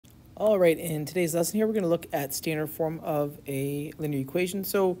All right, in today's lesson here, we're going to look at standard form of a linear equation.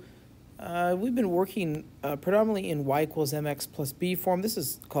 So we've been working predominantly in y equals mx plus b form. This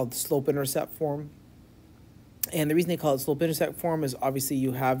is called slope-intercept form. And the reason they call it slope-intercept form is obviously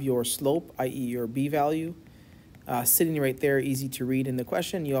you have your slope, i.e. your b value, sitting right there, easy to read in the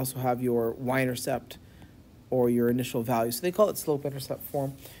question. You also have your y-intercept or your initial value. So they call it slope-intercept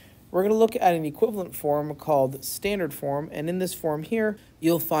form. We're going to look at an equivalent form called standard form, and in this form here,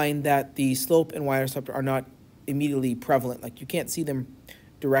 you'll find that the slope and y-intercept are not immediately prevalent. Like you can't see them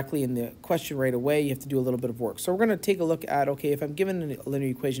directly in the question right away. You have to do a little bit of work. So we're going to take a look at, okay, if I'm given a linear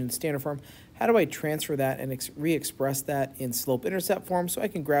equation in standard form, how do I transfer that and re-express that in slope-intercept form so I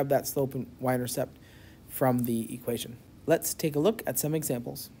can grab that slope and y-intercept from the equation? Let's take a look at some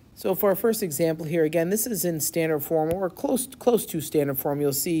examples. So for our first example here, again, this is in standard form or close to standard form.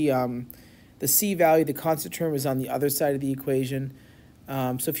 You'll see the c value, the constant term, is on the other side of the equation.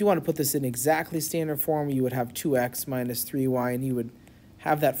 So if you want to put this in exactly standard form, you would have 2x minus 3y, and you would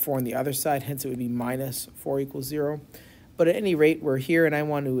have that 4 on the other side. Hence, it would be minus 4 equals 0. But at any rate, we're here, and I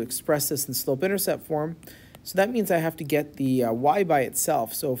want to express this in slope-intercept form. So that means I have to get the y by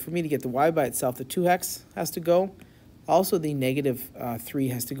itself. So for me to get the y by itself, the 2x has to go. Also, the negative 3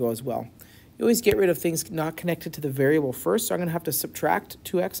 has to go as well. You always get rid of things not connected to the variable first, so I'm going to have to subtract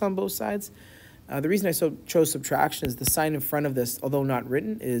 2x on both sides. The reason I chose subtraction is the sign in front of this, although not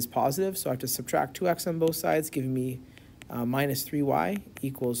written, is positive, so I have to subtract 2x on both sides, giving me minus 3y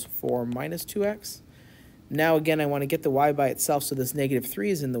equals 4 minus 2x. Now, again, I want to get the y by itself, so this negative 3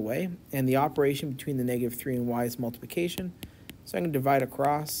 is in the way, and the operation between the negative 3 and y is multiplication. So I'm going to divide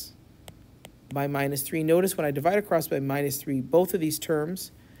across by minus 3. Notice when I divide across by minus 3, both of these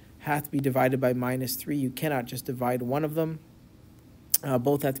terms have to be divided by minus 3. You cannot just divide one of them.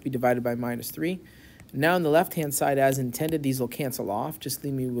 Both have to be divided by minus 3. Now on the left-hand side, as intended, these will cancel off. Just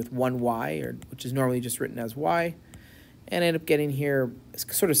leave me with 1y, which is normally just written as y. And I end up getting here,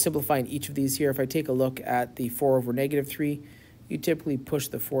 sort of simplifying each of these here. If I take a look at the 4 over negative 3, you typically push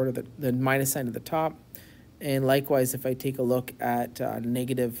the 4 to the minus sign to the top. And likewise, if I take a look at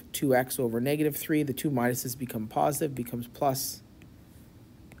negative 2x over negative 3, the two minuses become positive, becomes plus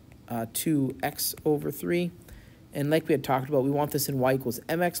 2x over 3. And like we had talked about, we want this in y equals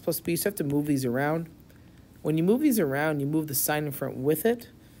mx plus b, so you have to move these around. When you move these around, you move the sign in front with it.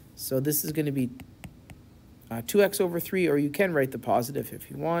 So this is going to be 2x over 3, or you can write the positive if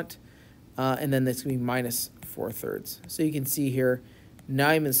you want. And then that's going to be minus 4/3. So you can see here, now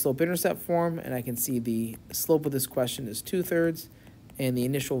I'm in slope-intercept form, and I can see the slope of this question is 2/3, and the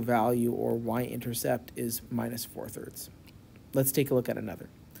initial value, or y-intercept, is minus 4/3. Let's take a look at another.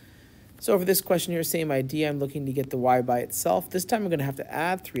 So for this question here, same idea. I'm looking to get the y by itself. This time I'm going to have to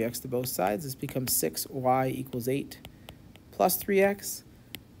add 3x to both sides. This becomes 6y equals 8 plus 3x.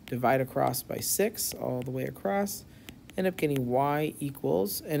 Divide across by 6 all the way across. End up getting y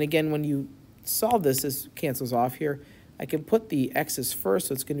equals, and again, when you solve this, this cancels off here. I can put the x's first,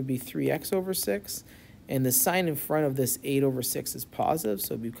 so it's going to be 3x over 6. And the sign in front of this 8 over 6 is positive,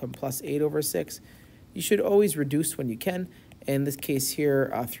 so it becomes plus 8 over 6. You should always reduce when you can. In this case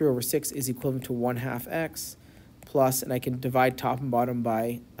here, 3 over 6 is equivalent to 1/2 x plus, and I can divide top and bottom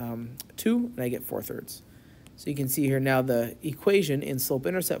by 2, and I get 4/3. So you can see here now the equation in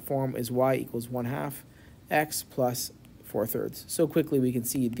slope-intercept form is y equals 1/2 x plus 4/3. So quickly we can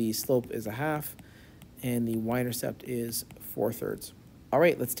see the slope is 1/2, and the y-intercept is 4/3. All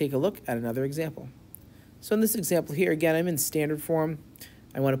right, let's take a look at another example. So in this example here, again, I'm in standard form.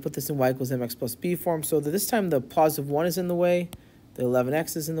 I want to put this in y equals mx plus b form. So this time the positive 1 is in the way, the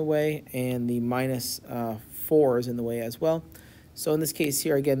 11x is in the way, and the minus 4 is in the way as well. So in this case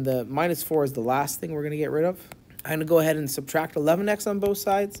here, again, the minus 4 is the last thing we're going to get rid of. I'm going to go ahead and subtract 11x on both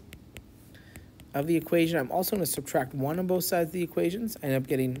sides of the equation. I'm also going to subtract 1 on both sides of the equations. I end up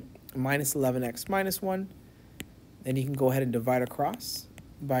getting minus 11x minus 1. Then you can go ahead and divide across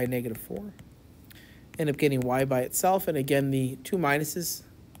by negative 4. End up getting y by itself. And again, the two minuses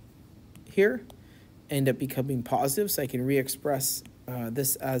here end up becoming positive. So I can re-express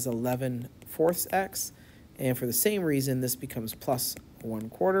this as 11/4 x. And for the same reason, this becomes plus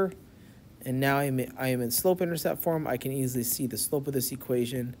 1/4. And now I am in slope-intercept form. I can easily see the slope of this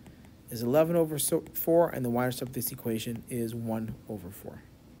equation is 11 over 4, and the y-intercept of this equation is 1 over 4.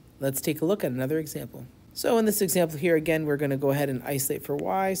 Let's take a look at another example. So in this example here, again, we're going to go ahead and isolate for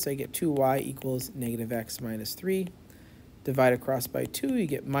y. So I get 2y equals negative x minus 3. Divide across by 2, you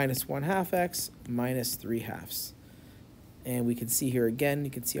get minus 1/2 x minus 3/2. And we can see here again,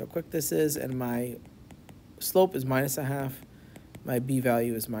 you can see how quick this is, and my slope is minus 1/2. My b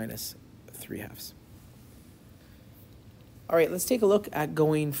value is minus 3/2. All right, let's take a look at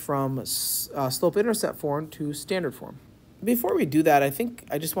going from slope-intercept form to standard form. Before we do that, I think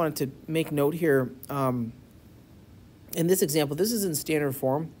I just wanted to make note here. In this example, this is in standard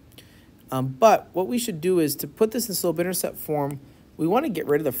form, but what we should do is to put this in slope-intercept form, we want to get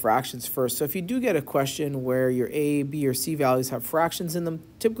rid of the fractions first. So if you do get a question where your a, b, or c values have fractions in them,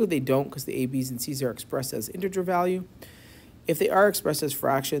 typically they don't because the a, b's, and c's are expressed as integer value. If they are expressed as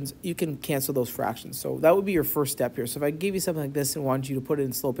fractions, you can cancel those fractions. So that would be your first step here. So if I gave you something like this and wanted you to put it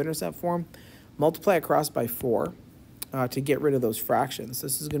in slope-intercept form, multiply across by 4 to get rid of those fractions.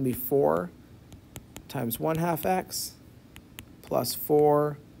 This is going to be 4 times 1/2 x plus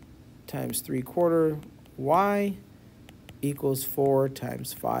 4 times 3/4 y equals 4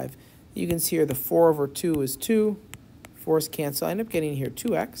 times 5. You can see here the 4 over 2 is 2. 4's cancel. I end up getting here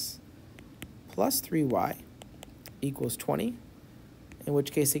 2x plus 3y equals 20, in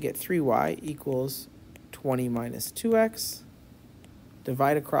which case I get 3y equals 20 minus 2x.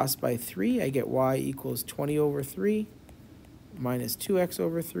 Divide across by 3, I get y equals 20 over 3 minus 2x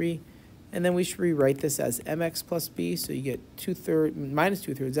over 3. And then we should rewrite this as mx plus b, so you get minus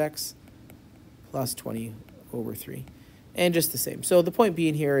 2/3 x plus 20 over 3. And just the same. So the point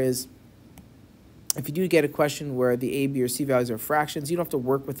being here is, if you do get a question where the a, b, or c values are fractions, you don't have to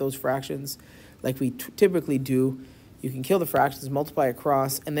work with those fractions like we typically do. You can kill the fractions, multiply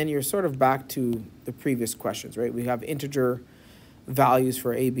across, and then you're sort of back to the previous questions, right? We have integer values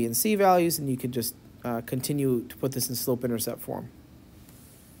for a, b, and c values, and you can just continue to put this in slope-intercept form.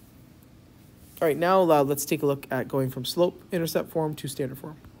 All right, now let's take a look at going from slope-intercept form to standard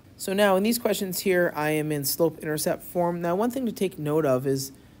form. So now in these questions here, I am in slope-intercept form. Now one thing to take note of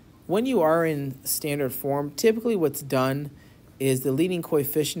is when you are in standard form, typically what's done is the leading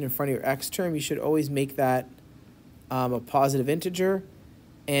coefficient in front of your x term, you should always make that a positive integer,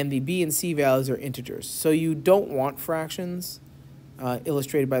 and the b and c values are integers. So you don't want fractions,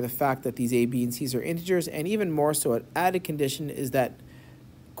 illustrated by the fact that these a, b, and c's are integers, and even more so, an added condition is that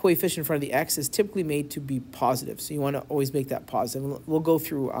coefficient in front of the x is typically made to be positive. So you want to always make that positive. We'll go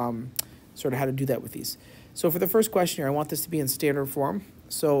through sort of how to do that with these. So for the first question here, I want this to be in standard form.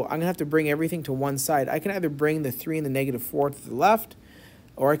 So I'm going to have to bring everything to one side. I can either bring the 3 and the negative 4 to the left,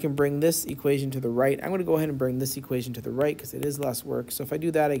 or I can bring this equation to the right. I'm going to go ahead and bring this equation to the right because it is less work. So if I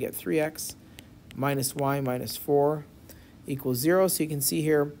do that, I get 3x minus y minus 4 equals 0. So you can see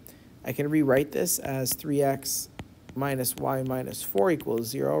here, I can rewrite this as 3x minus y minus 4 equals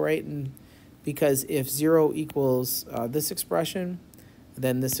 0, right? And because if 0 equals this expression,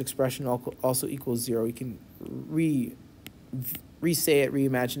 then this expression also equals 0. You can re-say it,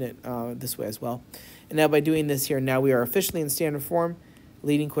 reimagine it this way as well. And now by doing this here, now we are officially in standard form.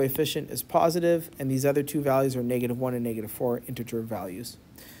 Leading coefficient is positive, and these other two values are -1 and -4 integer values.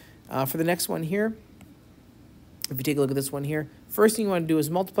 For the next one here, if you take a look at this one here, first thing you want to do is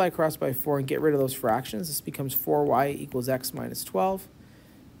multiply across by 4 and get rid of those fractions. This becomes 4y equals x minus 12.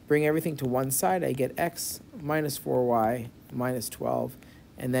 Bring everything to one side. I get x minus 4y minus 12.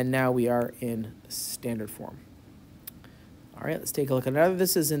 And then now we are in standard form. All right, let's take a look at another.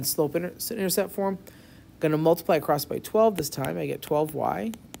 This is in slope-intercept form. I'm going to multiply across by 12 this time. I get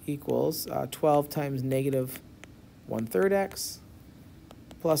 12y equals 12 times -1/3 x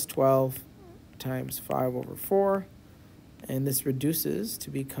plus 12 times 5 over 4, and this reduces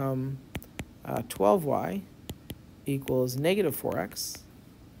to become 12y equals -4x,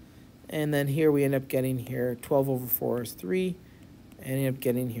 and then here we end up getting here 12 over 4 is 3, and end up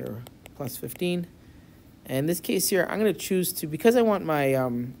getting here plus 15. And in this case here, I'm going to choose to, because I want my,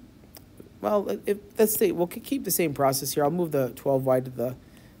 let's say, we'll keep the same process here. I'll move the 12y to the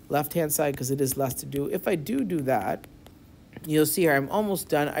left-hand side because it is less to do. If I do that, you'll see here I'm almost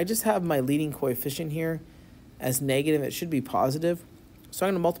done. I just have my leading coefficient here as negative. It should be positive. So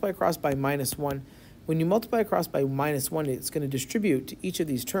I'm going to multiply across by -1. When you multiply across by -1, it's going to distribute to each of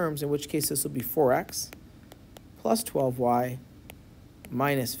these terms, in which case this will be 4x plus 12y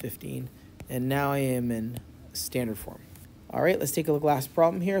minus 15. And now I am in standard form. All right, let's take a look at the last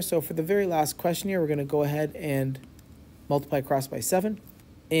problem here. So for the very last question here, we're going to go ahead and multiply across by 7,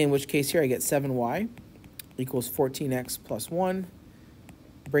 in which case here I get 7y equals 14x plus 1.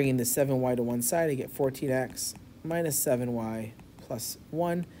 Bringing the 7y to one side, I get 14x minus 7y plus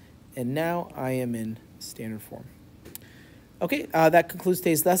 1. And now I am in standard form. Okay, that concludes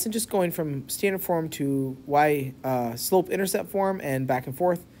today's lesson. Just going from standard form to slope-intercept form and back and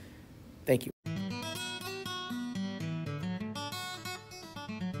forth. Thank you.